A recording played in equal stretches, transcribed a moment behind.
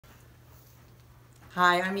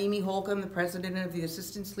Hi, I'm Amy Holcombe, the president of the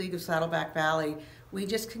Assistance League of Saddleback Valley. We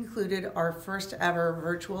just concluded our first ever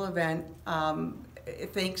virtual event,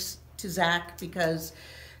 thanks to Zack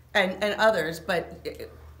and others, but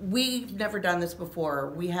we've never done this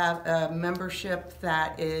before. We have a membership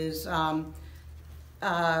that is a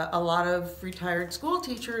lot of retired school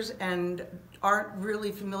teachers and aren't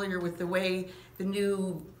really familiar with the way the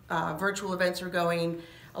new virtual events are going.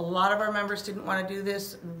 A lot of our members didn't want to do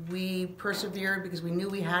this. We persevered because we knew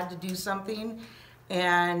we had to do something.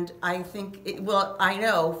 And I think, I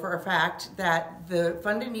know for a fact that the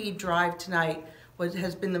Fund a Need drive tonight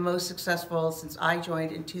has been the most successful since I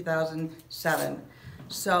joined in 2007.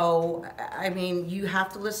 So, I mean, you have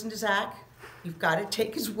to listen to Zack. You've got to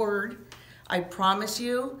take his word. I promise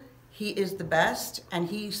you, he is the best, and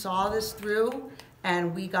he saw this through,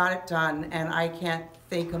 and we got it done, and I can't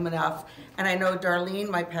thank him enough. And I know Darlene,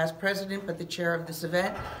 my past president, but the chair of this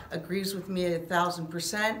event, agrees with me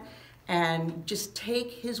 1,000%. And just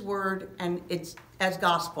take his word, and it's as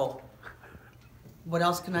gospel. What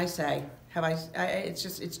else can I say?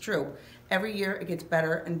 It's true. Every year it gets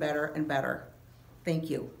better and better and better. Thank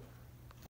you.